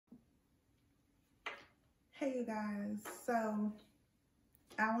Hey you guys, so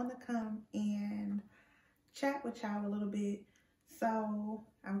I want to come and chat with y'all a little bit. So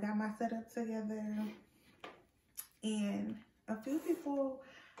I've got my setup together and a few people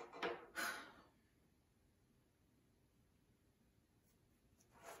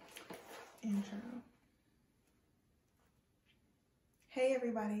intro. Hey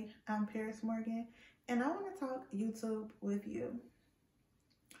everybody, I'm Paris Morgan and I want to talk YouTube with you.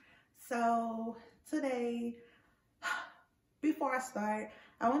 So today, before I start,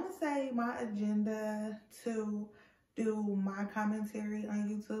 I want to say my agenda to do my commentary on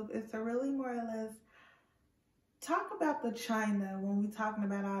YouTube is to really more or less talk about the China when we're talking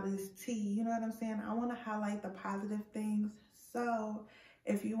about all this tea. You know what I'm saying? I want to highlight the positive things. So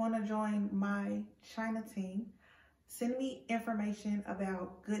if you want to join my China team, send me information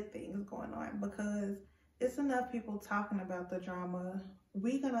about good things going on, because it's enough people talking about the drama.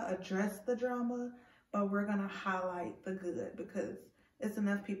 We're going to address the drama, but we're going to highlight the good because it's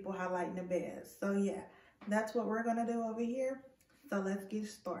enough people highlighting the bad. So yeah, that's what we're going to do over here. So let's get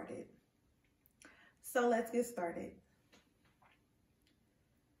started.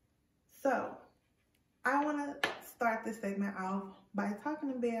 So I want to start this segment off by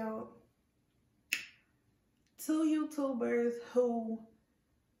talking about two YouTubers who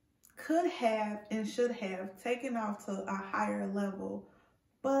could have and should have taken off to a higher level,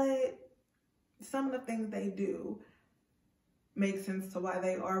 but some of the things they do make sense to why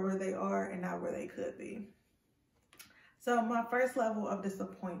they are where they are and not where they could be. So my first level of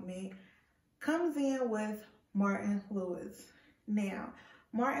disappointment comes in with Martin Lewis. Now,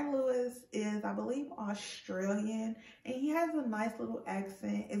 Martin Lewis is, I believe, Australian, and he has a nice little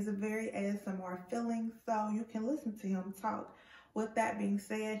accent. It's a very ASMR feeling, so you can listen to him talk. With that being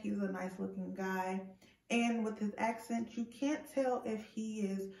said, he's a nice looking guy, and with his accent, you can't tell if he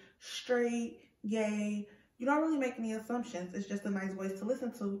is straight, gay. You don't really make any assumptions. It's just a nice voice to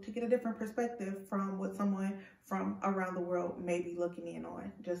listen to get a different perspective from what someone from around the world may be looking in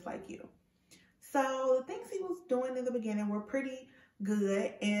on, just like you. So the things he was doing in the beginning were pretty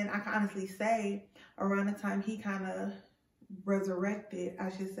good, and I can honestly say around the time he kind of resurrected, I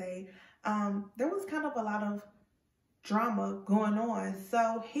should say, there was kind of a lot of drama going on.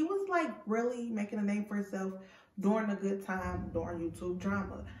 So he was like really making a name for himself during a good time during YouTube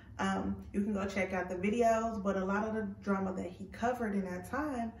drama. You can go check out the videos, but a lot of the drama that he covered in that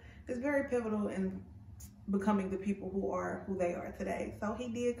time is very pivotal in becoming the people who they are today. So he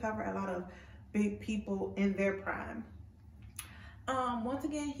did cover a lot of big people in their prime. Once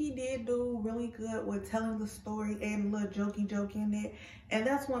again, he did do really good with telling the story and a little jokey joke in it. And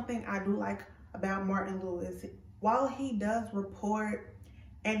that's one thing I do like about Martin Lewis. While he does report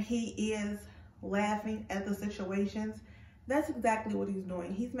and he is laughing at the situations, that's exactly what he's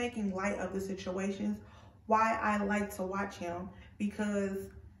doing. He's making light of the situations. Why I like to watch him, because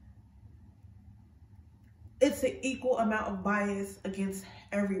it's an equal amount of bias against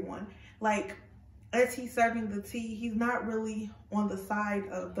everyone. Like, as he's serving the tea, he's not really on the side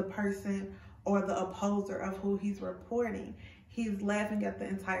of the person or the opposer of who he's reporting. He's laughing at the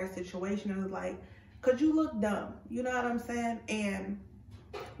entire situation and is like, "Cause you look dumb." You know what I'm saying? And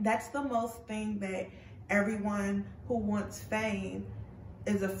that's the most thing that everyone who wants fame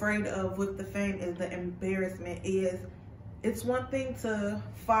is afraid of with the fame, is the embarrassment. It's one thing to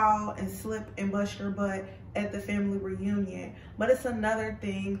fall and slip and bust your butt at the family reunion, but it's another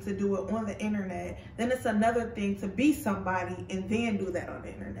thing to do it on the internet. Then it's another thing to be somebody and then do that on the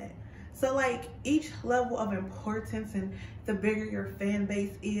internet. So like, each level of importance and the bigger your fan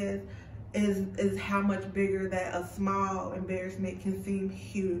base is how much bigger that a small embarrassment can seem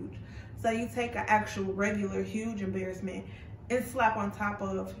huge. So you take an actual regular huge embarrassment and slap on top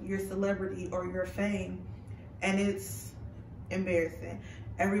of your celebrity or your fame, and it's embarrassing.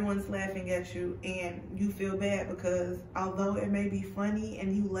 Everyone's laughing at you and you feel bad because although it may be funny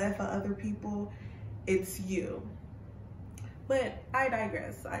and you laugh at other people, it's you. But I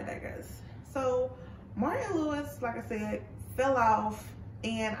digress. So Martin Lewis, like I said, fell off,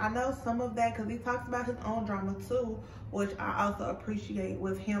 and I know some of that because he talks about his own drama too, which I also appreciate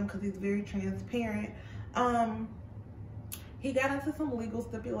with him because he's very transparent. He got into some legal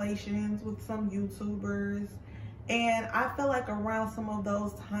stipulations with some YouTubers, and I feel like around some of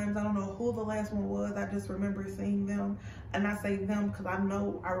those times, I don't know who the last one was, I just remember seeing them, and I say them because I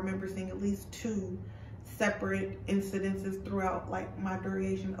know I remember seeing at least two separate incidences throughout like my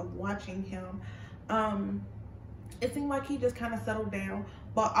duration of watching him. It seemed like he just kind of settled down,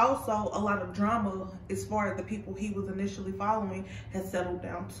 but also a lot of drama as far as the people he was initially following has settled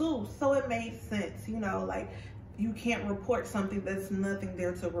down too. So it made sense, you know, like you can't report something that's nothing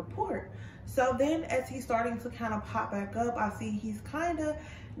there to report. So then as he's starting to kind of pop back up, I see he's kind of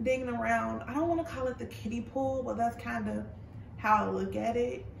digging around. I don't want to call it the kiddie pool, but that's kind of how I look at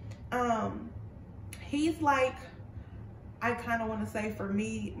it. He's like, I kind of want to say for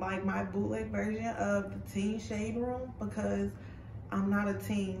me, like my bootleg version of the teen shade room, because I'm not a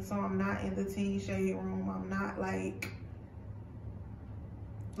teen, so I'm not in the teen shade room. I'm not like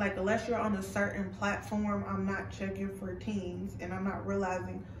unless you're on a certain platform, I'm not checking for teens, and I'm not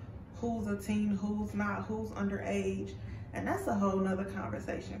realizing who's a teen, who's not, who's underage. And that's a whole nother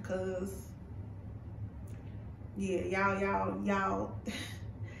conversation, because yeah, y'all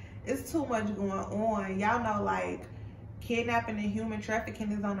it's too much going on. Y'all know, like, kidnapping and human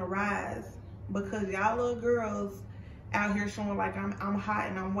trafficking is on the rise, because y'all little girls out here showing like I'm hot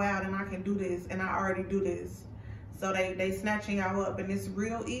and I'm wild and I can do this and I already do this. So they snatching y'all up, and it's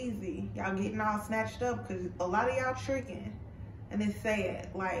real easy. Y'all getting all snatched up because a lot of y'all tricking. And it's sad.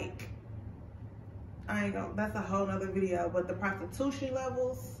 Like, I ain't gonna, that's a whole nother video. But the prostitution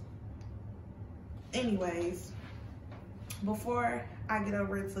levels. Anyways, before I get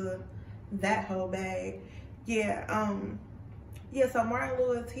over to that whole bag, yeah, so Martin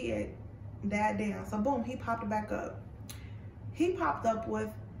Lewis, he had died down. So boom, he popped back up. He popped up with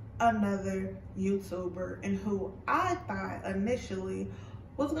another YouTuber, and who I thought initially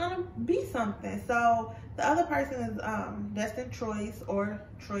was gonna be something. So the other person is Destin Troyce, or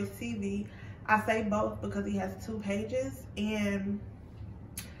Troyce TV. I say both because he has 2 pages, and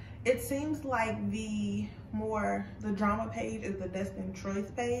it seems like the drama page is the Destin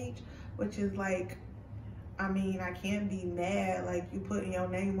Troyce page, which is like, I mean, I can't be mad, like, you putting your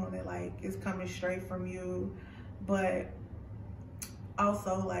name on it, like, it's coming straight from you. But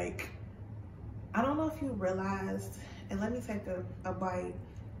also, like, I don't know if you realized, and let me take a bite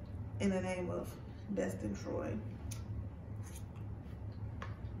in the name of Destin Troy.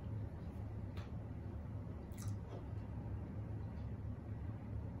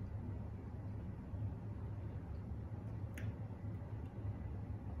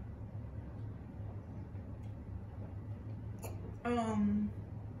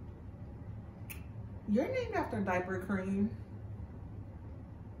 You're named after diaper cream.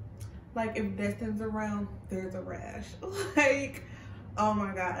 Like, if Destin's around, there's a rash. Like, oh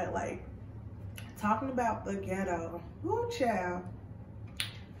my God, like, talking about the ghetto. Woo, child.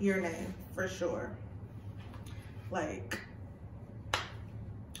 Your name, for sure. Like,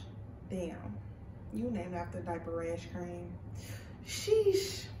 damn. You named after diaper rash cream.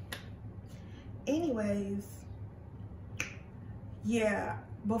 Sheesh. Anyways, yeah,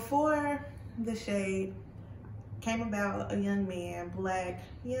 before the shade came about, a young man, black,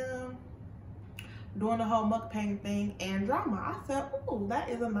 young, doing the whole mukbang thing and drama. I said, oh, that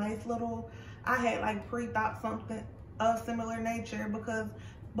is a nice little, I had like pre-thought something of similar nature, because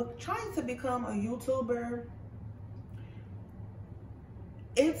trying to become a YouTuber,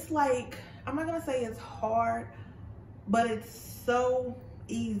 it's like, I'm not gonna say it's hard, but it's so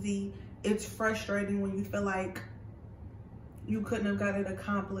easy. It's frustrating when you feel like you couldn't have got it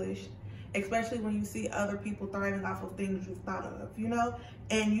accomplished, especially when you see other people thriving off of things you've thought of, you know?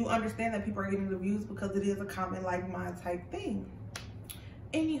 And you understand that people are getting the views because it is a common like mind type thing.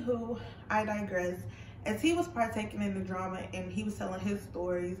 Anywho, I digress. As he was partaking in the drama and he was telling his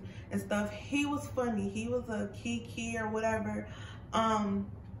stories and stuff, he was funny. He was a kiki or whatever. And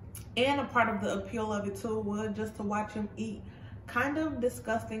a part of the appeal of it too was just to watch him eat kind of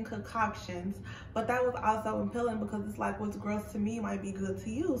disgusting concoctions, but that was also appealing because it's like, what's gross to me might be good to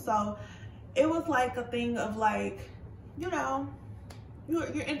you. So it was like a thing of like, you know,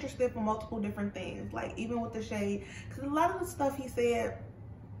 you're interested for multiple different things, like even with the shade, because a lot of the stuff he said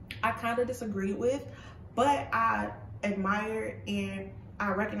I kind of disagreed with, but I admired and I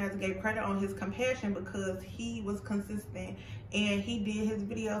recognize and gave credit on his compassion, because he was consistent and he did his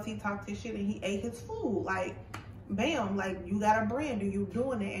videos, he talked his shit, and he ate his food. Like, bam, like, you got a brand and you're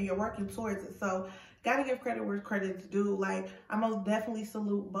doing it and you're working towards it. So gotta give credit where credit's due. Like, I most definitely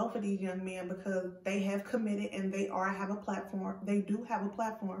salute both of these young men, because they have committed and they have a platform. They do have a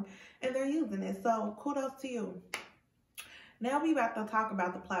platform and they're using it. So kudos to you. Now we about to talk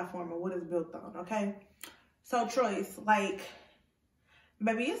about the platform and what it's built on, okay? So Troyce, like,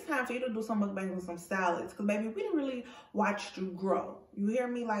 baby, it's time for you to do some mukbangs with some salads, because baby, we didn't really watch you grow. You hear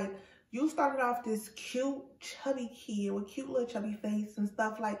me? Like, you started off this cute, chubby kid with cute little chubby face and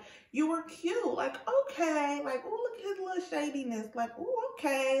stuff. Like, you were cute. Like, okay. Like, oh, look at his little shadiness. Like, oh,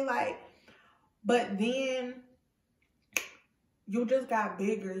 okay. Like, but then you just got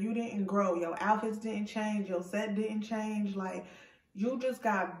bigger. You didn't grow. Your outfits didn't change. Your set didn't change. Like, you just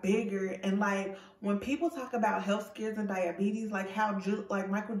got bigger. And like when people talk about health scares and diabetes, like how like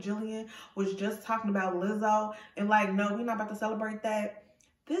Michael Jillian was just talking about Lizzo, and like, no, we're not about to celebrate that.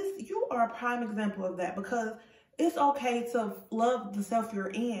 You are a prime example of that, because it's okay to love the self you're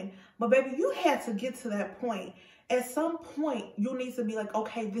in, but baby, you had to get to that point. At some point, you need to be like,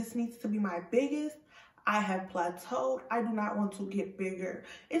 okay, this needs to be my biggest. I have plateaued. I do not want to get bigger.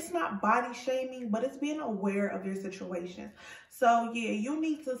 It's not body shaming, but it's being aware of your situation. So yeah, you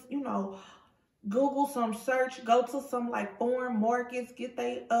need to, Google some search, go to some like foreign markets, get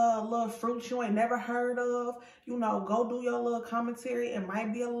they little fruits you ain't never heard of, go do your little commentary. It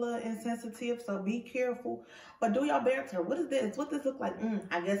might be a little insensitive, so be careful, but do your banter. What is this? What does this look like?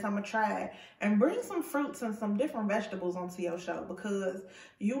 I guess I'm gonna try it. And bring some fruits and some different vegetables onto your show, because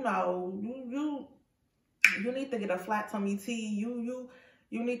you need to get a flat tummy tea. You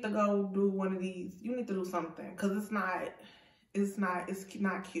need to go do one of these. You need to do something, because it's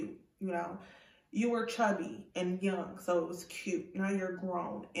not cute, You were chubby and young, so it was cute. Now you're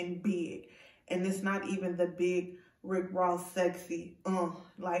grown and big, and it's not even the big Rick Ross sexy.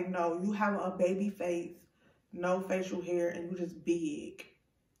 Like, no, you have a baby face, no facial hair, and you just big.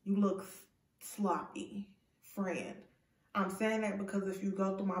 You look sloppy, friend. I'm saying that because if you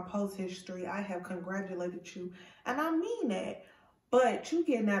go through my post history, I have congratulated you, and I mean that. But you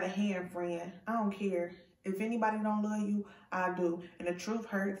getting out of hand, friend. I don't care. If anybody don't love you, I do. And the truth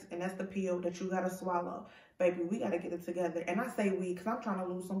hurts, and that's the pill that you got to swallow. Baby, we got to get it together. And I say we, because I'm trying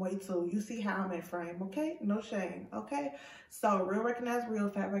to lose some weight too. You see how I'm in frame, okay? No shame, okay? So real recognize real,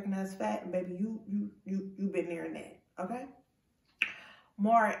 fat recognize fat. And baby, you been there in that, okay?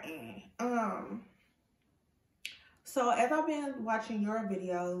 Martin. So as I've been watching your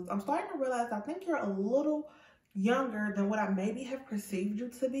videos, I'm starting to realize I think you're a little younger than what I maybe have perceived you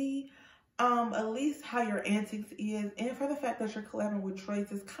to be. At least how your antics is, and for the fact that you're collabing with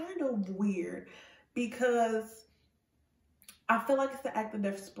Troyce is kind of weird, because I feel like it's the act of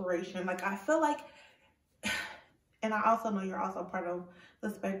desperation. Like, I feel like, and I also know you're also part of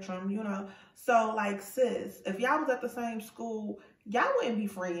the spectrum, So like, sis, if y'all was at the same school, y'all wouldn't be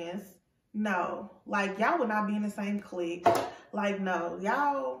friends. No, like, y'all would not be in the same clique. Like, no,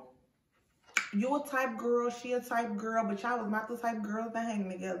 you a type girl, she a type girl, but y'all was not the type girls that hang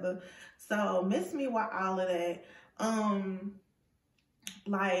together. So miss me with all of that.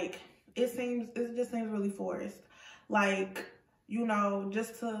 Like, it just seems really forced. Like,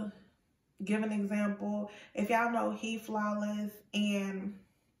 just to give an example, if y'all know He Flawless and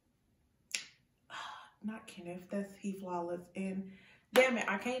not Kenneth, that's He Flawless, and damn it,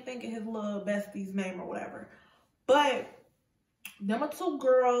 I can't think of his little bestie's name or whatever. But them are two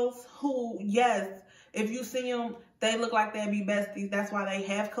girls who, yes, if you see them, they look like they'd be besties. That's why they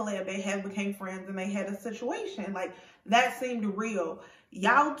have collab, they have became friends, and they had a situation. Like, that seemed real.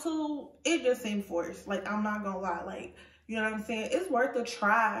 Y'all two, it just seemed forced. Like, I'm not gonna lie. Like, you know what I'm saying? It's worth a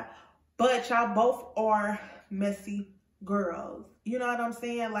try, but y'all both are messy girls. You know what I'm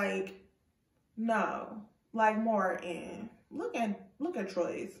saying? Like, no. Like, Martin. Look at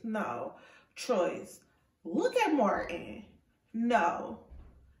Troyce. No. Troyce. Look at Martin. No.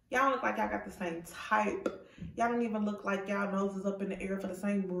 Y'all look like y'all got the same type. Y'all don't even look like y'all noses up in the air for the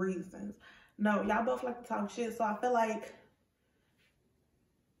same reasons. No, y'all both like to talk shit, so I feel like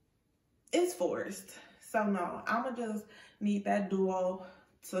it's forced. So no, I'ma just need that duo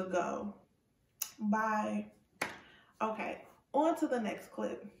to go. Bye. Okay, on to the next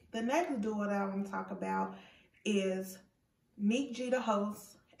clip. The next duo that I want to talk about is Meek G, the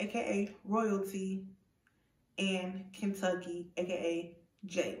host, aka Royalty, and Kentucky, aka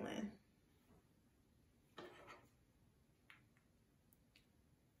Jalen.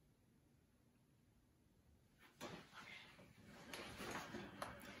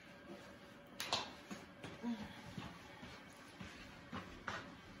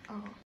 Oh.